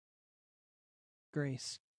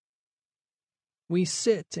grace. We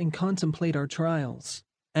sit and contemplate our trials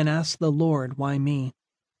and ask the Lord, why me?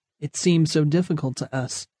 It seems so difficult to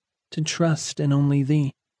us to trust in only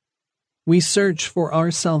Thee. We search for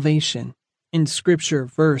our salvation in Scripture,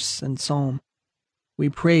 verse, and Psalm. We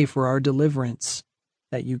pray for our deliverance,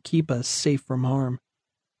 that You keep us safe from harm.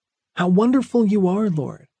 How wonderful You are,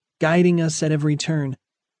 Lord, guiding us at every turn.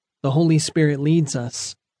 The Holy Spirit leads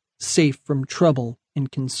us, safe from trouble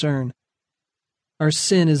and concern. Our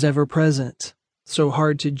sin is ever present, so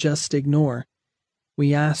hard to just ignore.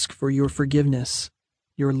 We ask for Your forgiveness,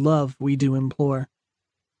 Your love we do implore.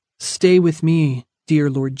 Stay with me, dear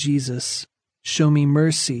Lord Jesus. Show me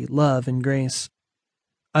mercy, love, and grace.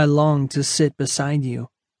 I long to sit beside You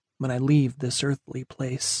when I leave this earthly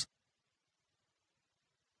place.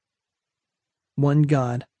 One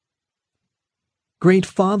God. Great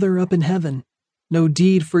Father up in heaven, no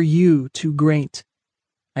deed for You too great.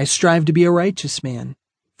 I strive to be a righteous man.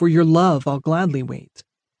 For Your love I'll gladly wait.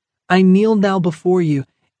 I kneel now before You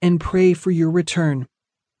and pray for Your return.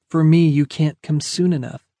 For me You can't come soon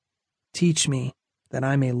enough. Teach me that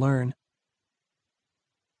I may learn.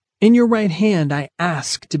 In Your right hand I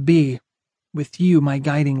ask to be, with You my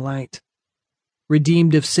guiding light,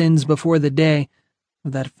 redeemed of sins before the day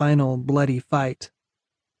of that final bloody fight.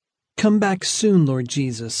 Come back soon, Lord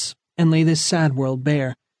Jesus, and lay this sad world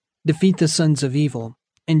bare. Defeat the sons of evil,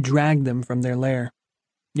 and drag them from their lair.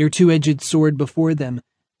 Your two-edged sword before them,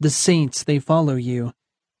 the saints they follow You,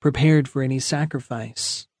 prepared for any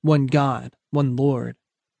sacrifice. One God, one Lord,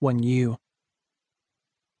 one You.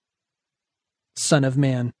 Son of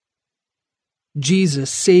Man. Jesus,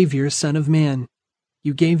 Savior, Son of Man,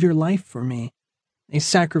 You gave Your life for me, a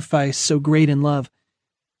sacrifice so great in love.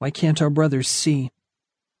 Why can't our brothers see?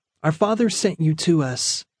 Our Father sent You to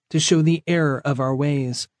us to show the error of our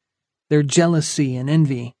ways. Their jealousy and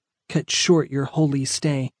envy cut short Your holy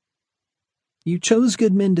stay. You chose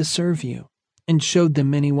good men to serve You and showed them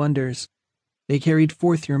many wonders. They carried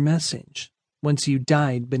forth Your message once You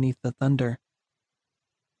died beneath the thunder.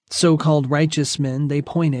 So-called righteous men they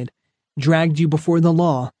pointed, dragged You before the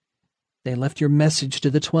law. They left Your message to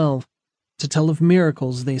the 12 to tell of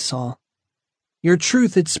miracles they saw. Your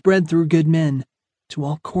truth had spread through good men to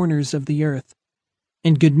all corners of the earth,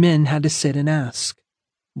 and good men had to sit and ask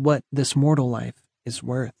what this mortal life is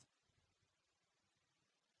worth.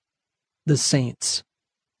 The Saints.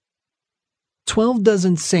 12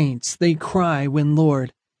 dozen saints they cry when,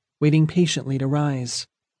 Lord, waiting patiently to rise.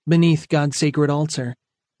 Beneath God's sacred altar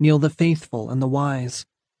kneel the faithful and the wise.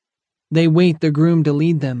 They wait the groom to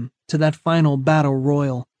lead them to that final battle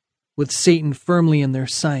royal. With Satan firmly in their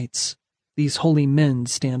sights, these holy men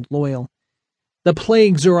stand loyal. The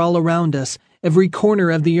plagues are all around us, every corner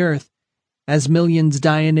of the earth. As millions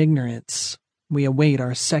die in ignorance, we await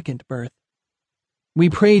our second birth. We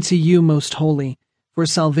pray to You, most holy, for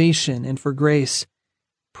salvation and for grace.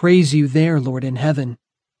 Praise You there, Lord, in heaven.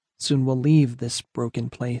 Soon we'll leave this broken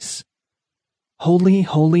place. Holy,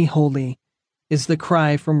 holy, holy is the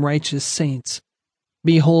cry from righteous saints.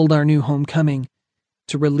 Behold our new home coming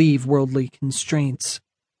to relieve worldly constraints.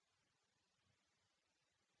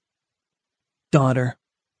 Daughter.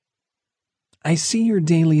 I see your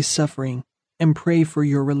daily suffering and pray for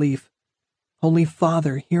your relief. Holy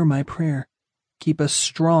Father, hear my prayer. Keep us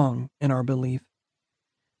strong in our belief.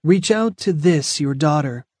 Reach out to this, your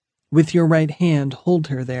daughter. With your right hand, hold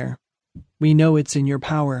her there. We know it's in your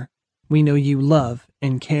power. We know you love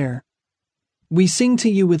and care. We sing to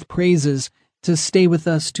you with praises to stay with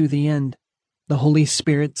us to the end. The Holy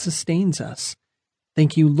Spirit sustains us.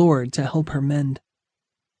 Thank you, Lord, to help her mend.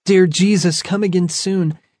 Dear Jesus, come again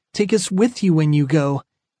soon. Take us with you when you go.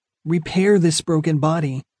 Repair this broken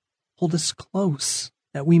body. Hold us close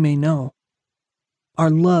that we may know. Our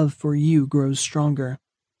love for you grows stronger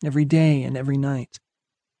every day and every night.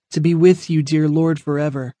 To be with you, dear Lord,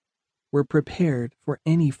 forever. We're prepared for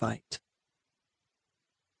any fight.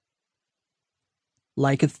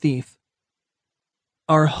 Like a thief.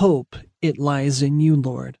 Our hope, it lies in you,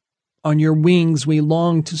 Lord. On your wings we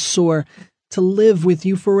long to soar, to live with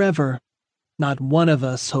you forever. Not one of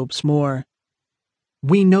us hopes more.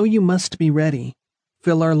 We know you must be ready.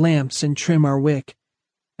 Fill our lamps and trim our wick.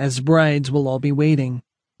 As brides we'll all be waiting,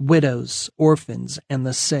 widows, orphans, and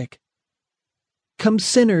the sick. Come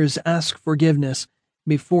sinners, ask forgiveness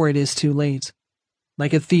before it is too late.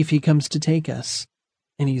 Like a thief he comes to take us,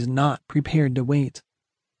 and he's not prepared to wait.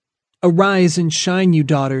 Arise and shine, you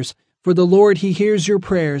daughters, for the Lord he hears your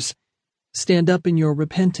prayers. Stand up in your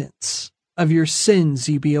repentance, of your sins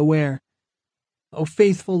ye be aware. O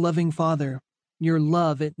faithful, loving Father, your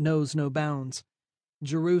love it knows no bounds.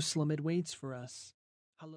 Jerusalem it waits for us.